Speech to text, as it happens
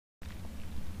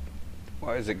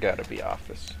Why has it gotta be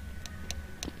office?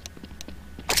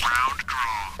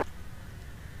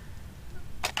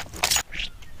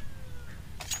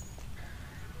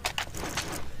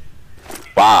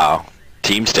 Wow.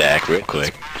 Team stack real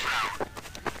quick.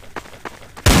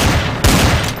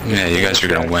 Yeah, you guys are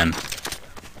gonna win.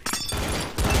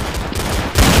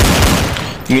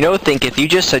 You know, think if you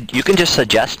can just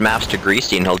suggest maps to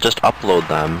Greasy and he'll just upload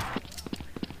them.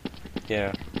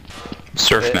 Yeah.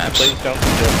 Surf maps. Please don't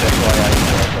suggest FYI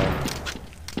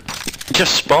though.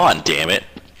 Just spawn, damn it.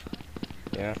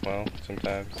 Yeah, well,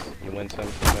 sometimes you win some,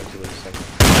 sometimes you lose some.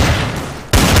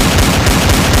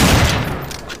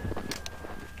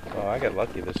 Oh, I got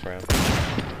lucky this round.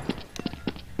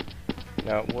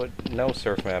 No, no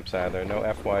surf maps either. No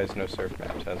FYs, no surf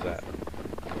maps. How's that?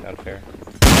 Unfair.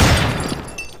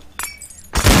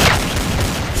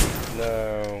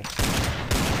 No.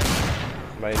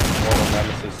 My mortal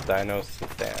nemesis Dino,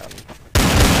 sit down.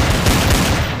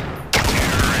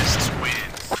 Terrorists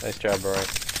win. Nice job, Roy.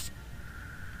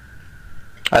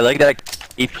 I like that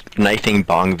keep knifing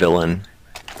bong villain.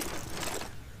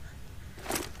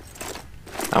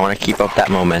 I want to keep up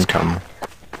that momentum.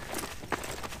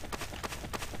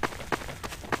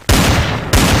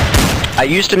 I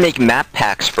used to make map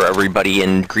packs for everybody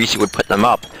and Greasy would put them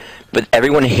up, but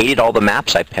everyone hated all the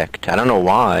maps I picked. I don't know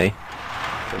why.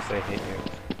 Because they hate you.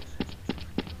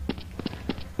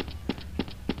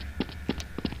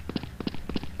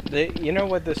 You know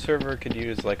what this server could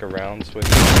use, like a round switch?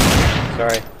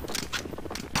 Sorry.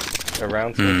 A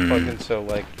round switch plugin, so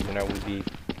like, you know, we'd be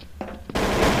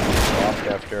lost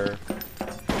after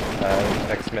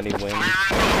X many wins.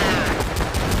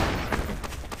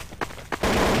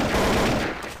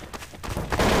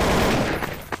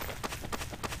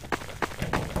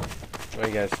 What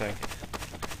do you guys think?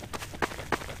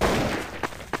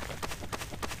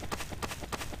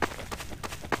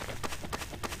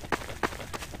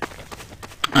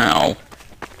 Ow.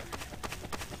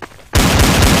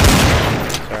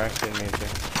 Sorry, didn't mean to.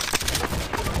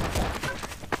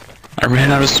 I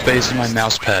ran out of space in my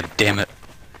mouse pad, damn it.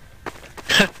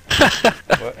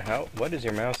 What is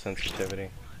your mouse sensitivity?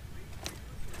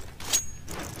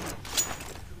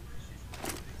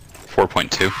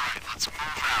 4.2.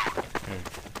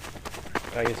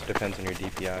 I guess it depends on your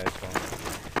DPI as well.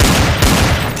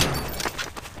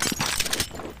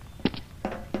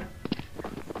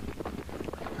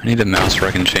 I need a mouse where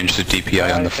I can change the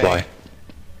DPI on the fly.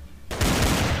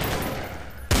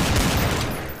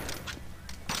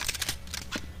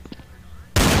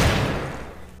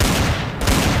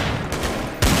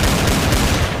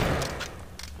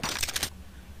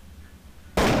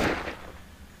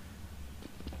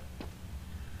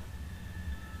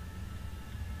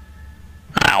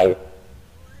 Ow.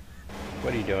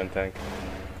 What are you doing, Tank?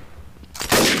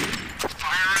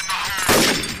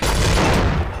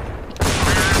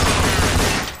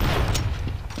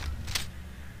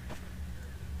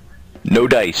 No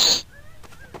dice.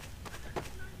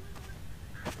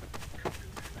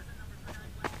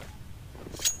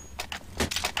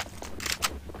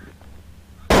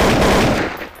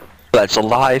 That's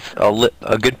alive,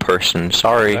 a good person.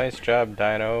 Sorry. Nice job,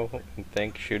 Dino and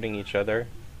Think shooting each other.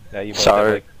 Now you've Sorry.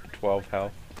 only got like 12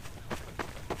 health.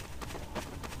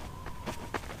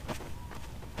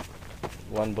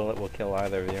 One bullet will kill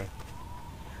either of you.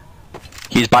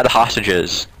 He's by the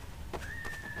hostages.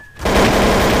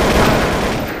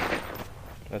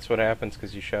 That's what happens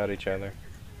because you shot each other.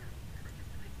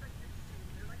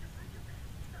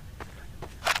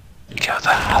 Kill the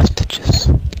hostages.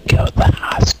 Kill the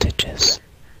hostages.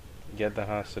 Get the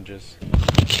hostages.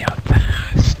 Kill the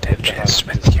hostages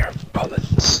with your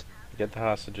bullets. Get the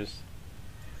hostages.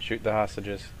 Shoot the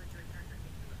hostages.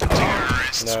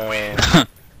 Terrorists No. win.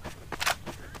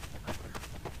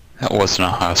 That wasn't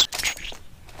a hostage.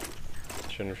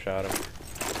 Shouldn't have shot him.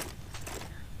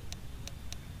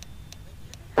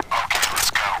 Okay,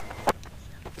 let's go.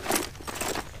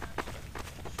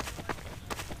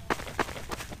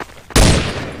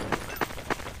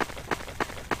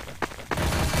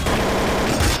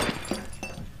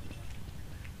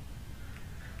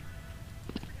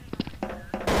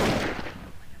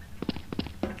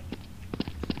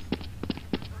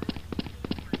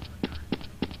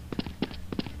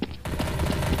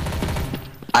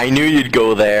 I knew you'd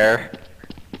go there.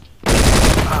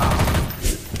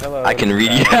 Hello. I can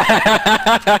read you.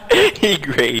 He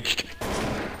raged.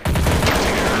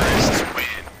 Terrorists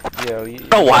win. Yo, I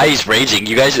don't know why he's raging.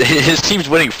 You guys, his team's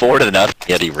winning 4-0,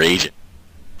 yet he raging.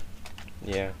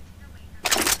 Yeah.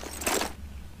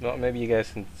 Well, maybe you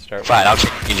guys can start. Fine, I'll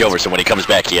change over so when he comes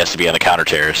back, he has to be on the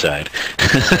counter-terror side. Yeah,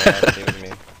 I see what you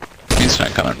mean. He's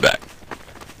not coming back.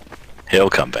 He'll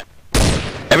come back.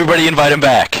 Everybody invite him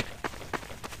back.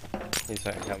 He's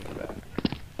not coming back.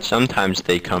 Sometimes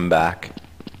they come back.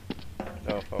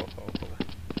 Oh.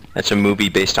 That's a movie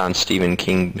based on Stephen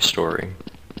King's story.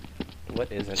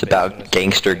 What is it? It's about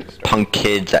gangster punk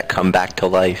kids that come back to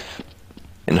life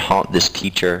and haunt this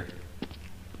teacher.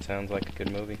 Sounds like a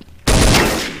good movie.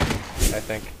 I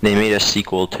think. They made a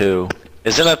sequel too.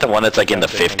 Isn't that the one that's like in the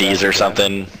 50s or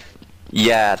something?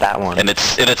 Yeah, that one. And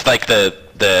it's like the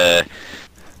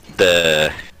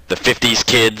 50s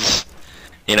kids,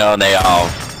 you know, and they all.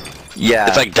 Yeah.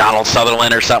 It's like Donald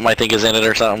Sutherland or something, I think, is in it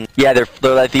or something. Yeah, they're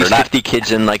like these Or not. 50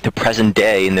 kids in like the present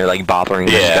day, and they're like bothering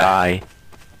this Yeah. guy.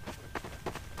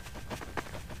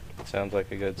 Sounds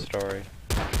like a good story.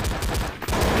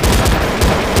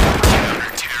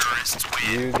 Terrorists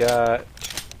win. You got...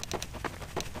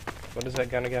 What is that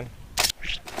gun again?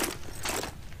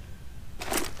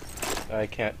 I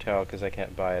can't tell because I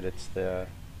can't buy it. It's the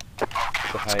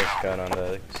highest gun on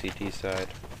the CT side.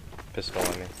 Pistol,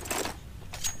 I mean.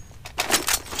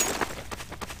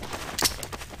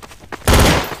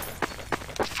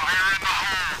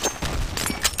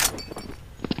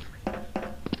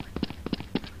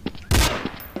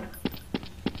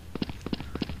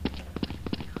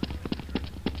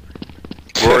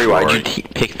 Rory, why'd you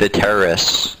pick the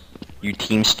terrorists? You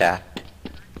team stacked.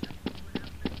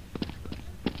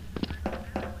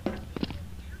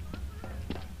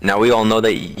 Now we all know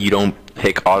that you don't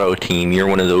pick auto team. You're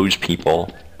one of those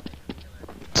people.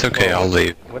 It's okay, I'll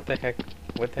leave. What the heck?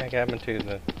 What the heck happened to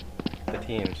the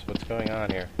teams? What's going on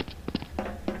here?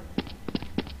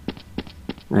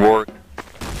 Rory.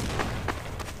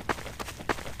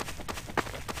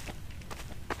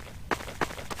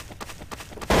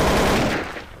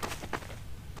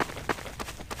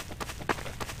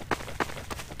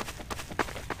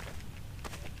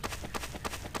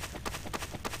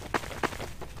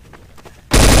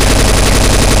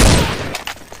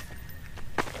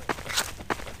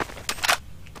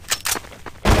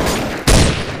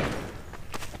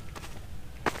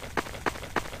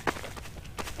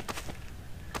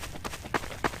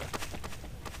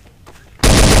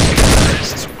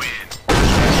 Terrorists win.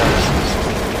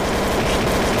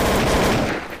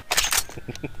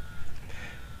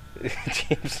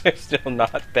 Teams are still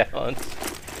not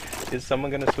balanced. Is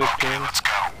someone gonna switch teams? Let's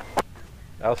go.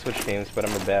 I'll switch teams, but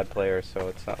I'm a bad player, so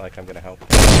it's not like I'm gonna help them.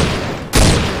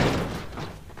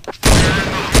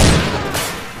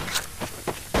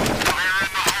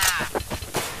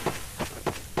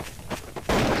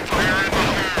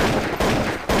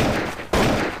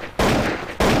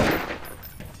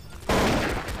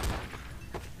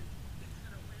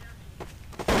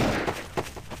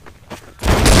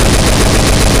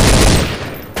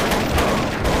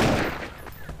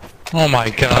 Oh my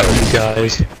god, you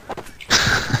guys.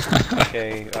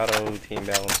 Okay, auto team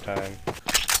balance time.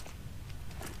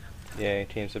 Yay,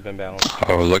 teams have been balanced.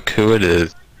 Oh, look who it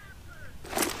is.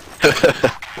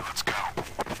 Let's go.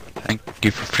 Thank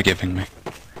you for forgiving me.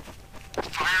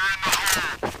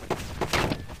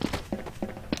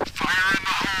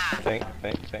 Think.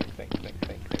 Think.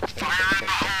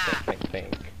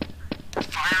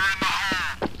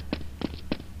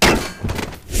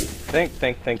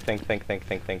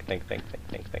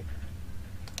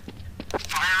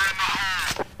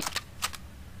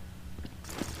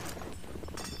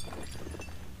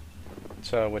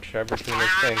 So whichever team is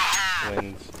think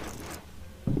wins.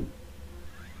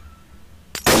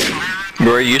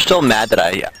 Rory, are you still mad that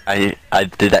I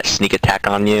did that sneak attack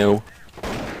on you?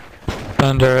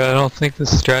 Thunder, I don't think the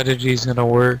strategy's gonna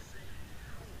work.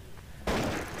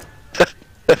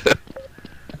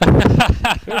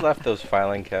 Who left those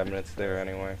filing cabinets there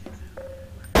anyway?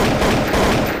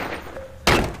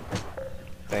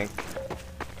 Think.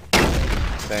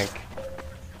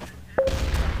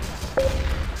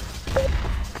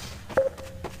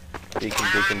 Beacon.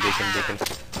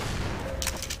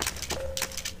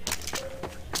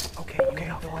 Okay,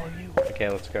 I'll follow you. Okay,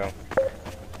 let's go.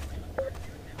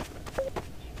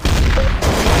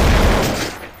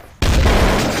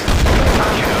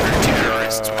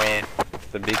 Terrorists win.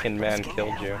 The beacon man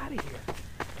killed you.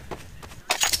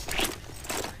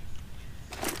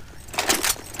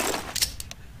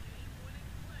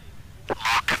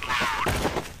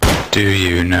 Do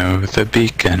you know the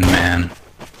Beacon Man?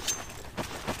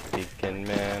 Beacon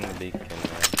man.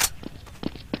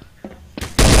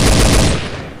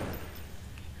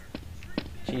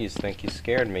 Jeez, think you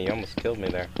scared me. You almost killed me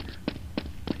there.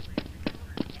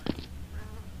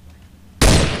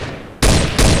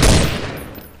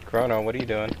 Chrono, what are you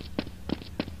doing?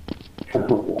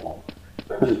 Oh,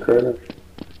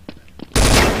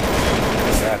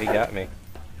 God, he got me.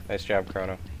 Nice job,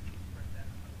 Chrono.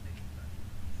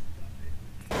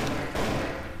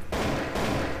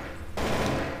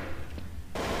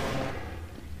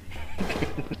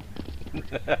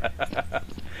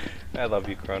 I love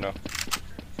you, Chrono.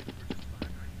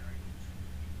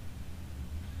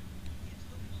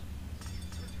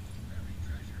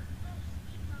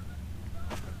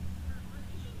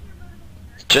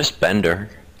 Just Bender.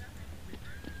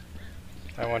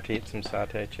 I want to eat some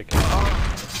satay chicken.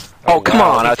 Oh, come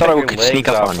wow, on! he I thought took I your could sneak legs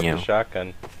up off on with you. the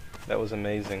shotgun. That was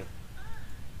amazing.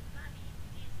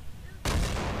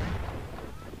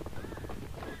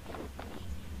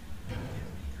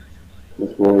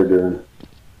 That's what we're doing.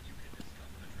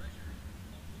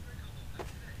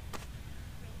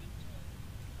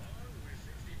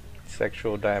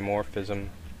 Sexual dimorphism.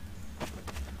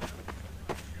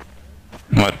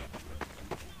 What?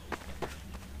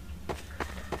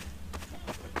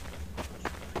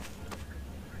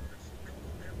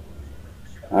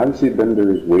 Obviously,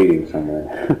 Bender is waiting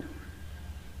somewhere.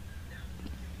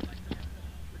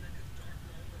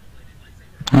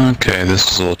 Okay,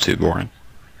 this is a little too boring.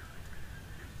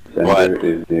 Bender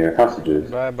is near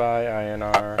hostages. Bye bye,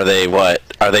 INR. Are they what?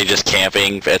 Are they just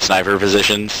camping at sniper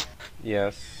positions?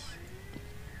 Yes.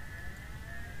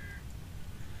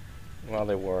 Well,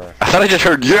 they were. I thought I just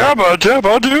heard Jabba,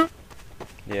 Jabba, Jabba.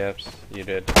 Yes, you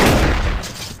did.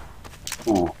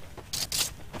 Oh,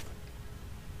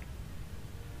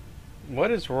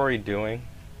 What is Rory doing?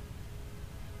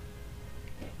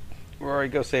 Rory,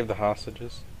 go save the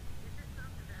hostages.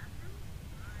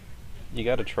 You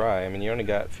gotta try. I mean, you only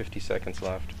got 50 seconds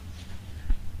left.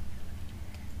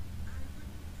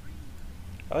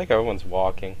 I like everyone's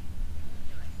walking.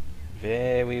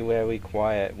 Very, very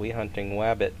quiet. We hunting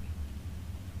wabbit.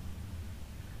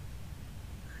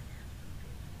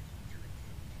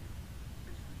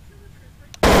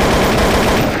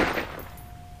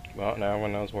 Well, now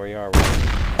everyone knows where you are.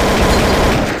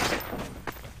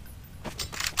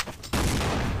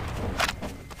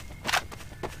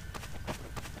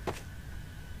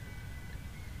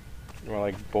 More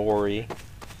like Bory.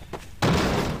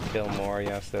 Gilmore,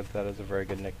 yes, that is a very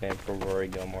good nickname for Rory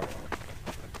Gilmore.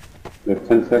 we have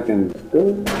 10 seconds. Go.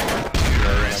 Yeah,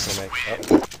 you're not gonna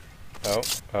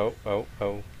make.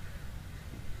 Oh.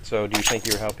 So, do you think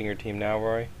you're helping your team now,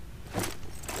 Rory?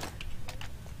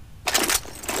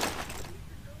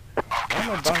 Why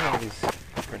am I buying all these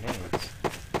grenades?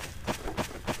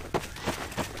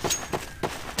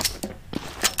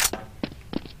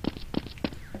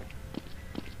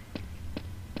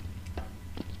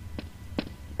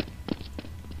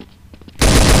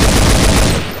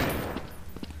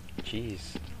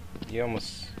 Jeez, you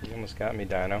almost got me,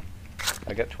 Dino.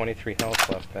 I got 23 health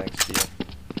left thanks to you.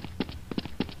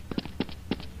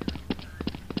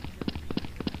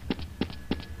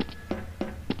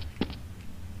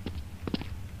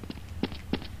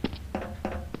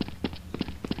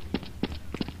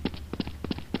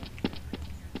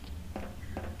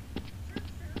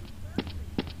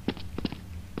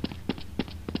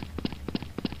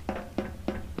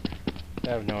 I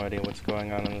have no idea what's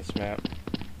going on this map.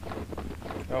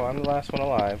 Oh, I'm the last one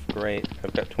alive. Great.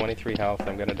 I've got 23 health.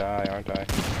 I'm gonna die, aren't I?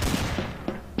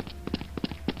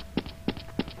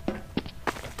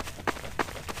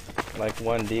 Like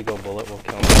one deagle bullet will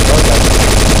kill me.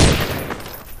 Oh,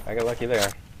 I got lucky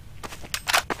there.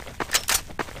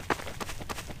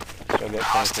 Still get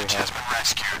 23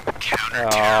 health.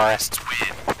 Counter-terrorists win.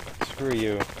 Screw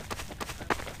you.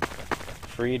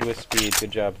 Freed with speed.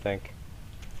 Good job, Think.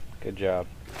 Good job.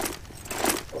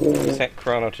 You sent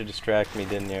Chrono to distract me,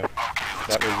 didn't you?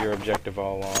 That was your objective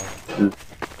all along.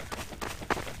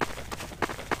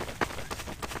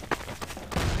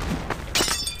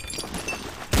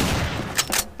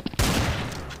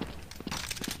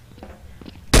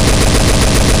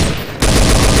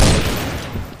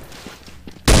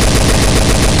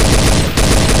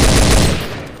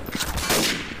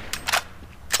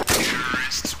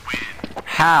 Terrorists win.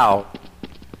 How?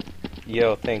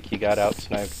 Yo, Think, you got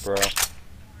out-sniped, bro.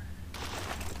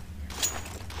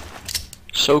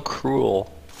 So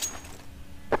cruel.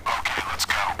 Okay, let's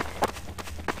go.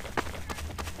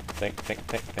 Think.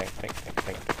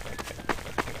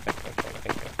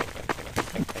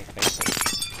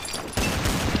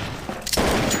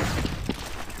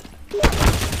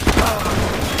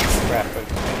 Crap, I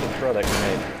can throw that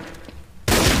grenade.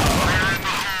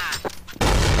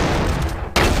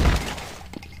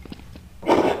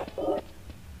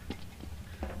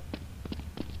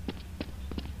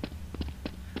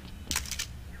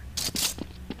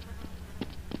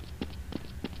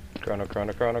 Chrono.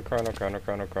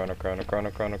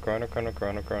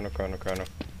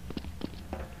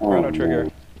 Chrono Oh, trigger.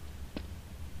 no.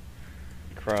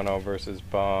 Chrono versus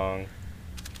Bong.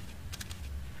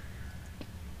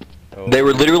 Oh. They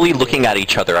were literally looking at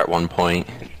each other at one point.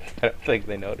 I don't think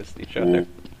they noticed each other,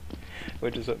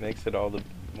 which is what makes it all the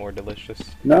more delicious.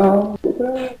 No.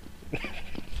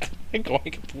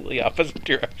 Going completely opposite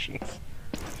directions.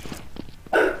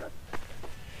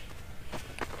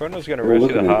 Chrono's gonna We're rescue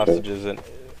the looking at each other. hostages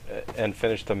and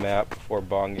finish the map before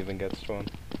Bong even gets to him.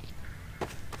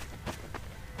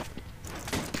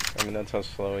 I mean, that's how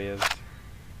slow he is.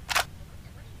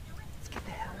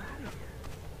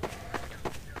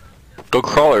 Go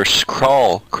crawlers,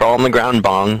 crawl. Crawl on the ground,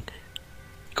 Bong.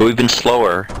 Go even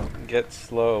slower. Get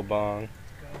slow, Bong.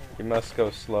 You must go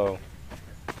slow.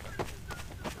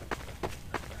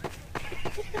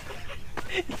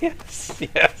 Yes,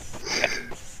 yes,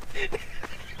 yes.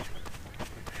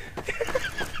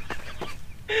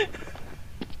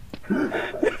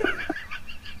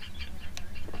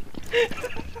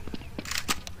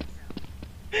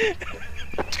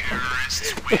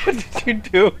 Terrorists win. What did you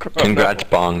do, Chrono? Congrats,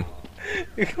 Bong.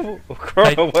 Chrono,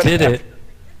 I what did happened? it.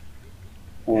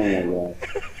 Oh my god.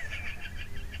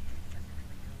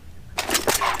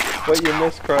 What you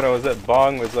missed, Chrono, is that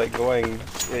Bong was like going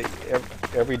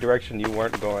every direction you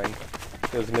weren't going.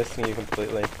 It was missing you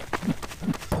completely.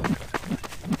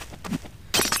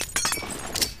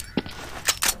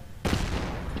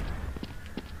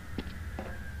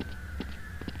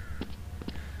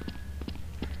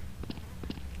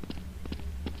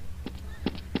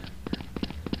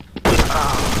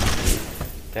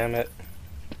 Damn it.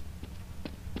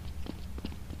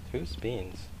 Who's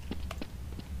beans?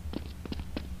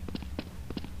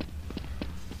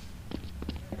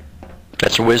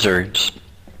 That's wizards.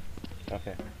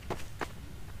 Okay.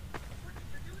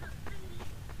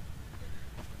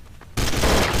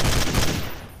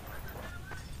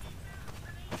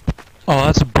 Oh,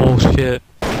 that's bullshit.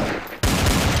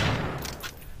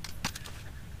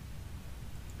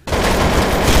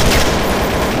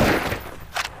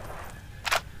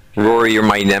 Rory, you're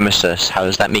my nemesis. How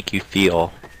does that make you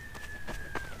feel?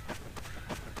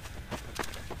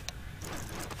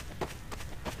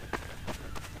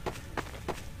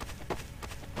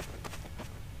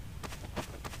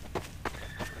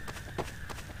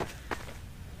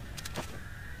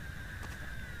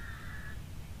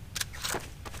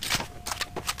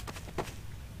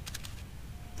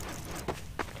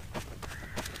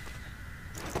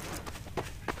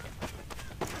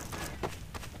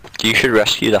 You should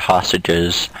rescue the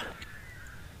hostages.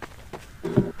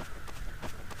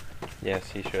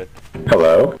 Yes, he should.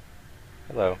 Hello?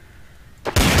 Hello.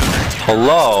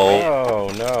 Hello?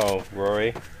 Oh no,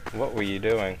 Rory. What were you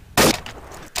doing?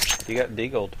 You got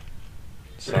deagled.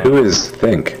 So, Who is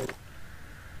Think?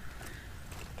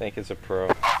 think is a pro.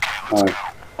 What's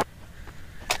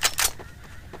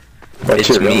It's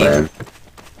your real me. name?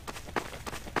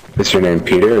 Is your name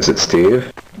Peter? Is it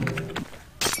Steve?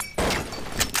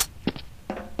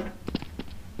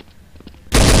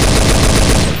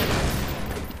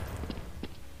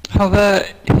 How that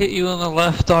hit you in the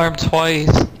left arm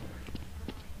twice?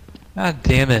 God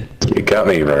damn it. You got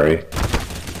me, Rory.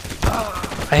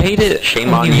 I hate it.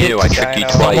 Shame when on hit you, I tricked you Dino.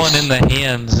 someone twice. in the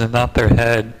hands and not their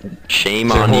head. Shame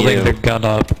They're on holding you. their gun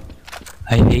up.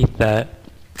 I hate that.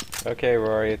 Okay,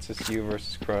 Rory, it's just you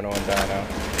versus Chrono and Dino.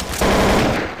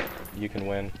 You can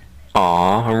win.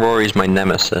 Aw, Rory's my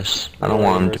nemesis. I don't Rory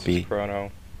want him to versus be.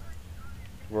 Chrono.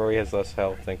 Rory has less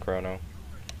health than Chrono.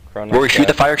 Chrono's Rory, shoot got,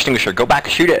 the fire extinguisher. Go back,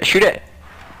 shoot it, shoot it!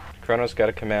 Chrono's got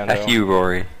a commando. F you,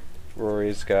 Rory.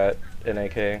 Rory's got an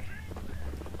AK.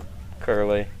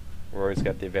 Curly. Rory's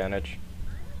got the advantage.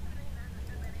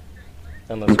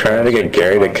 Unless I'm trying to get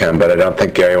Gary to come, but I don't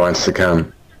think Gary wants to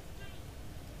come.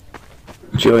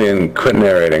 Julian, quit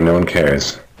narrating. No one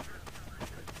cares.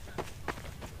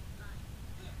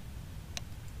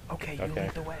 Okay, you Okay.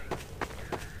 lead the way.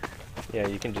 Yeah,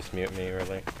 you can just mute me,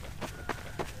 really.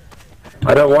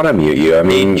 I don't want to mute you. I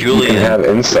mean, you Julian. can have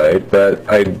insight, but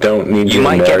I don't need You you to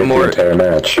might get narrate more- the entire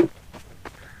match.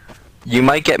 You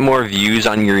might get more views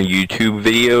on your YouTube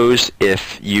videos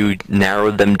if you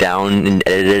narrowed them down and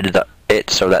edited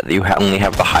it so that you only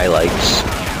have the highlights.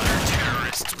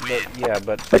 But, yeah,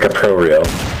 but Like a pro reel.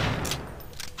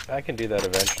 I can do that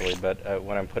eventually, but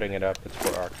when I'm putting it up, it's for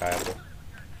archival.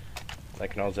 I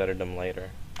can always edit them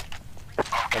later.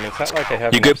 I mean, it's not like I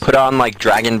have... You could enough put on like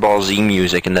Dragon Ball Z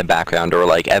music in the background or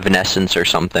like Evanescence or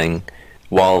something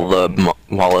while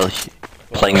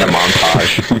playing the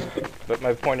montage. But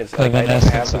my point is, like, I don't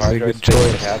have the hard drive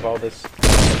space to have all this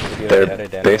video to They're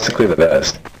edit anyway. basically the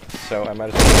best. So I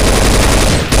might as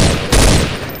well...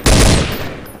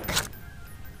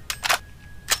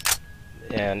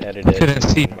 and edit it. Couldn't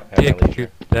see at my dick leisure. through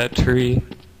that tree.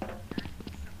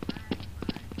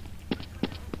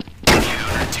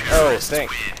 Oh,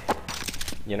 think.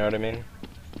 You know what I mean?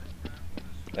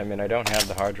 I mean, I don't have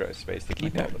the hard drive space to You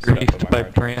keep all got this stuff griefed on my by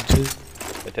hard drive.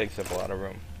 branches. It takes up a lot of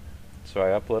room. So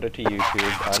I upload it to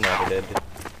YouTube, unedited,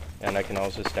 and I can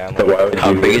also just But why download would it. How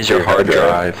you big move is your your hard hard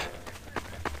drive?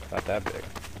 drive? Not that big.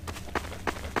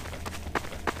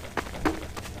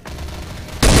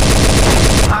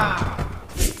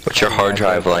 What's your hard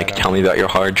drive like? Tell me about your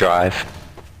hard drive.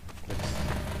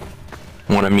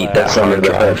 I want to meet that That's under hard the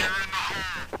drive.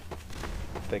 hood.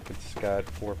 I think it's got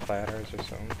 4 platters or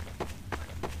something.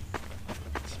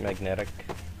 It's magnetic,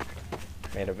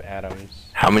 made of atoms.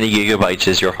 How many gigabytes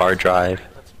is your hard drive?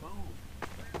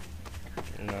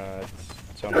 No,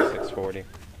 it's only 640.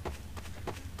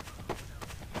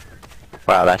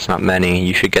 Wow, that's not many.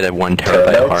 You should get a 1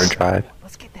 terabyte hard drive.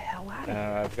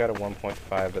 I've got a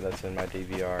 1.5, but that's in my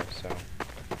DVR, so.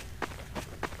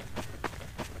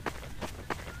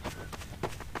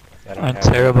 I don't A have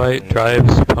terabyte it in-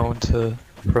 drive's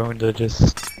prone to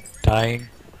just dying.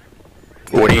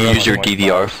 What do you It's use your 1.5, DVR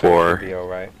so it for? should be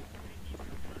alright.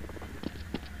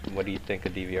 What do you think a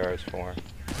DVR is for?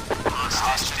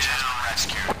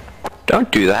 Don't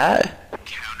do that.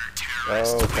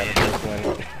 Oh, Counter-Strike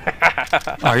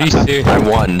win. Are you serious? I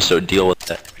won, so deal with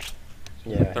it.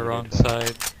 Yeah. The you wrong did win.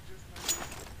 side.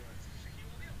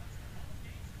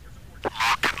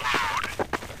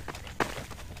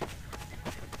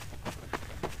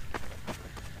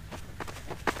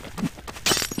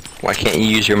 Why can't you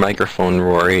use your microphone,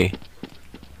 Rory?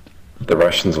 The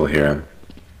Russians will hear him.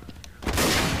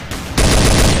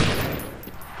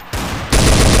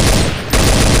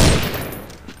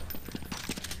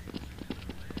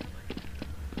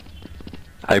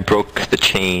 I broke the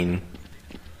chain.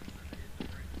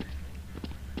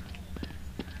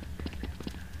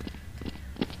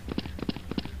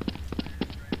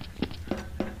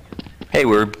 Hey,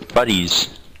 we're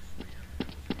buddies.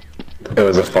 It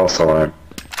was a false alarm.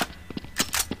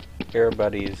 Air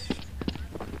Buddies.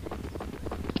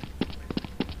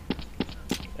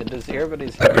 Does Air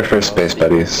Buddies I have prefer the most Space sequels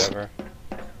Buddies. ever?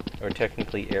 Or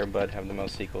technically Air Bud have the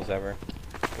most sequels ever?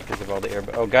 Because of all the Air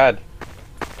Bud. Oh god!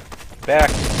 Back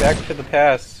to the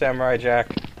past, Samurai Jack.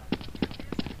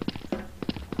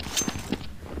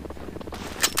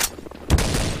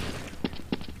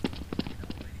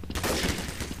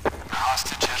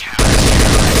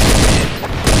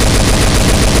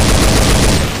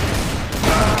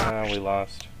 We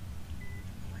lost.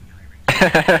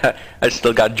 I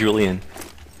still got Julian.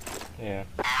 Yeah.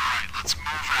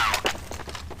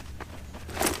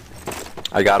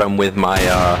 I got him with my,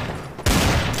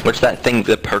 what's that thing,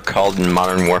 the perk called in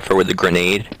Modern Warfare with the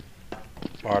grenade?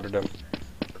 Martyrdom.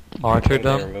 They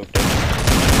Martyrdom? removed it.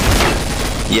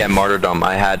 Yeah, Martyrdom.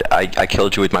 I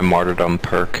killed you with my Martyrdom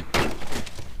perk.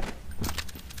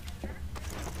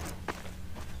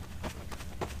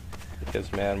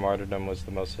 Because man, Martyrdom was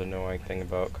the most annoying thing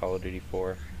about Call of Duty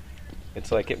 4. It's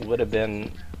like it would have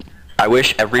been. I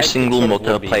wish every I think single so it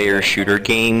would be, multiplayer but- shooter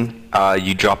game,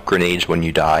 you drop grenades when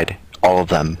you died. All of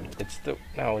them. It's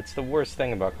the worst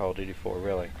thing about Call of Duty 4,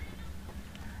 really.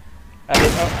 I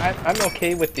mean, I'm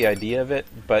okay with the idea of it,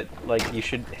 but like you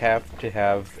should have to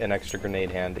have an extra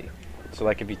grenade handy. So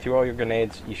like if you threw all your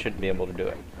grenades, you shouldn't be able to do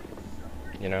it.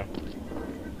 You know?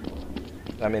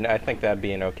 I mean, I think that'd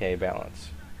be an okay balance.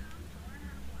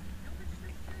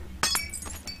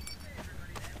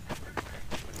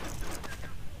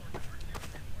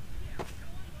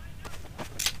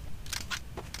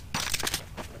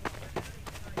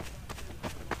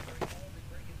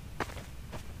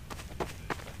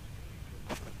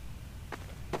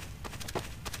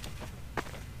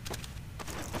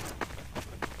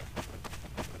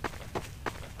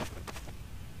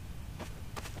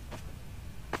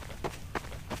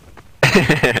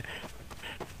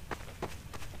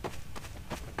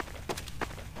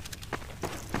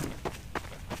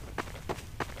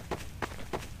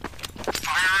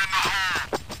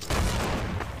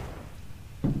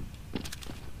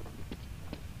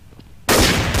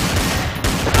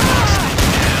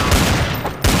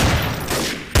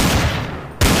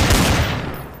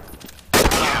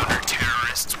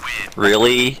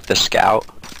 Really? The scout?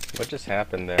 What just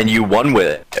happened there? And you won with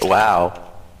it.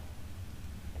 Wow.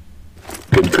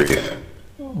 Good grief.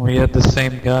 We had the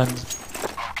same guns.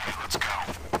 Okay, let's go.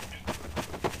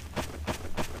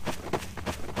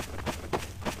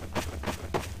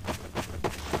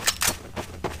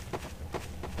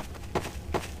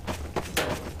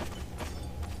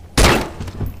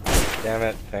 Damn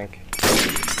it, Pink.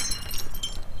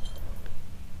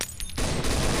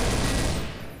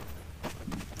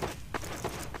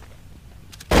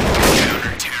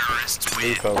 Counter-terrorists win.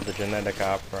 Lupo, the genetic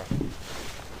opera.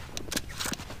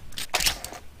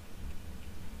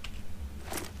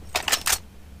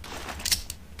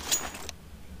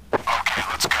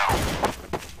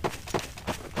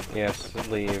 Yes,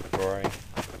 leave, Rory.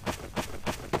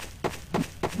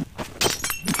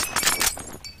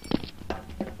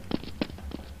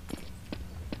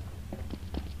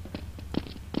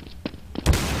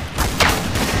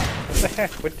 What the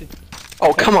heck? What did...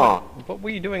 Oh, come on! What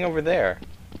were you doing over there?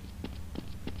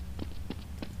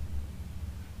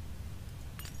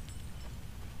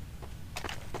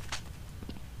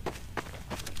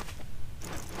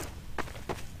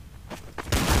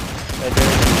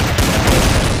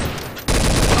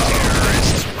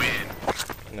 Terrorists win.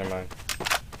 Never mind.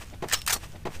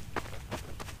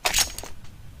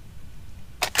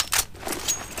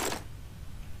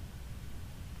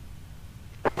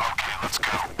 Okay, let's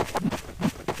go.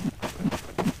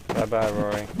 Bye bye,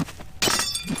 Rory.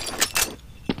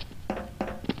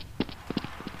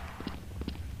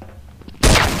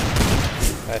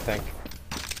 I think.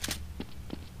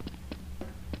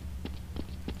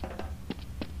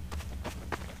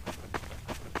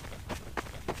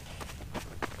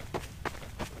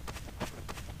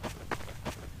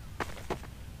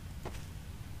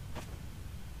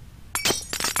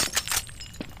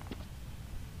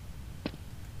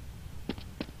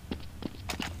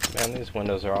 Man, these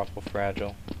windows are awful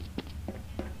fragile.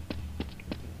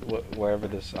 Wherever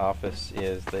this office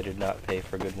is, they did not pay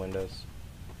for good windows.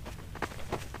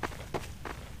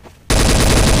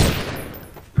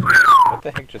 What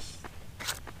the heck just...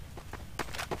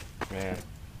 Man.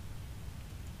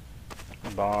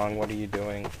 Bong, what are you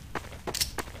doing?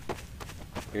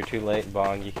 You're too late,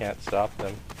 Bong. You can't stop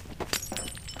them.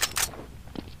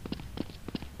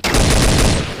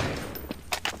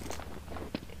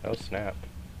 Oh, snap.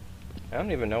 I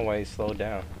don't even know why he slowed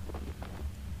down.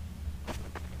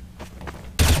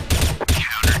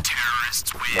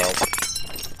 Counter-terrorists win. Well.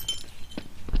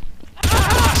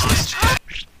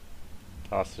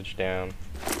 Hostage down.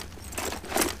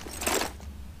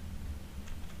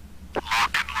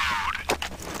 Lock and load.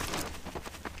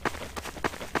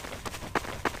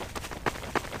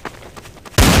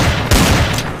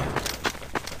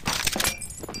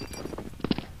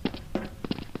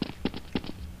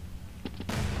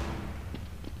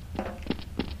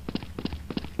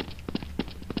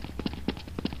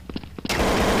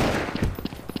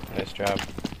 Nice job.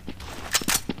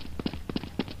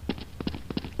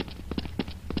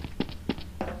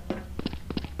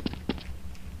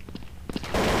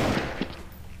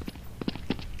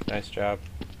 Nice job.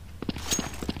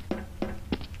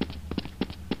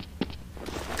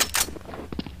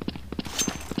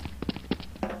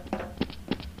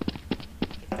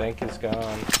 Think is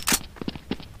gone.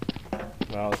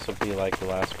 Well, this will be like the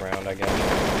last round, I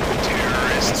guess.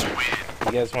 Terrorists win.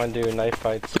 You guys want to do knife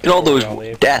fights? Look at all before we those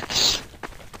leave? deaths.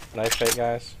 Knife fight,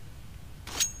 guys.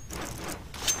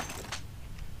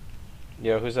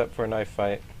 Yo, who's up for a knife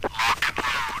fight?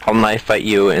 I'll knife fight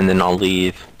you and then I'll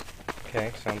leave.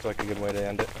 Okay, sounds like a good way to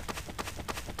end it.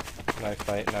 Knife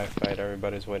fight,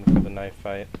 everybody's waiting for the knife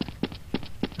fight.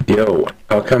 Yo,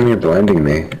 how come you're blinding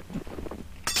me?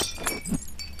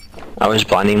 I was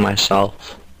blinding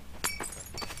myself.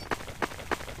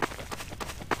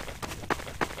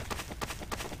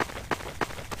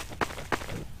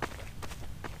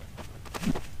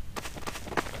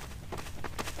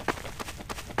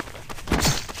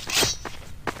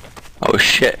 Oh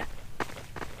shit.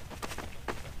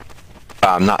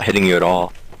 I'm not hitting you at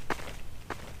all.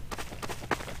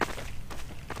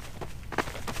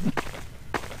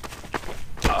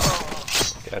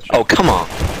 Gotcha. Oh, come on.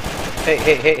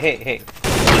 Hey.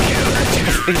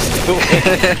 What are you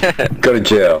doing? Go to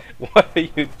jail. What are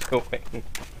you doing?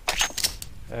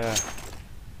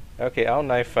 Okay, I'll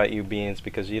knife fight you, Beans,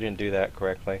 because you didn't do that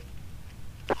correctly.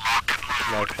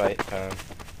 Knife fight time.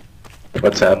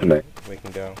 What's happening? We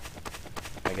can go,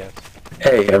 I guess.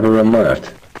 Hey, everyone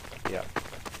left. Yeah.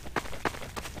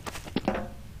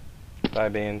 Bye,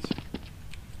 Beans.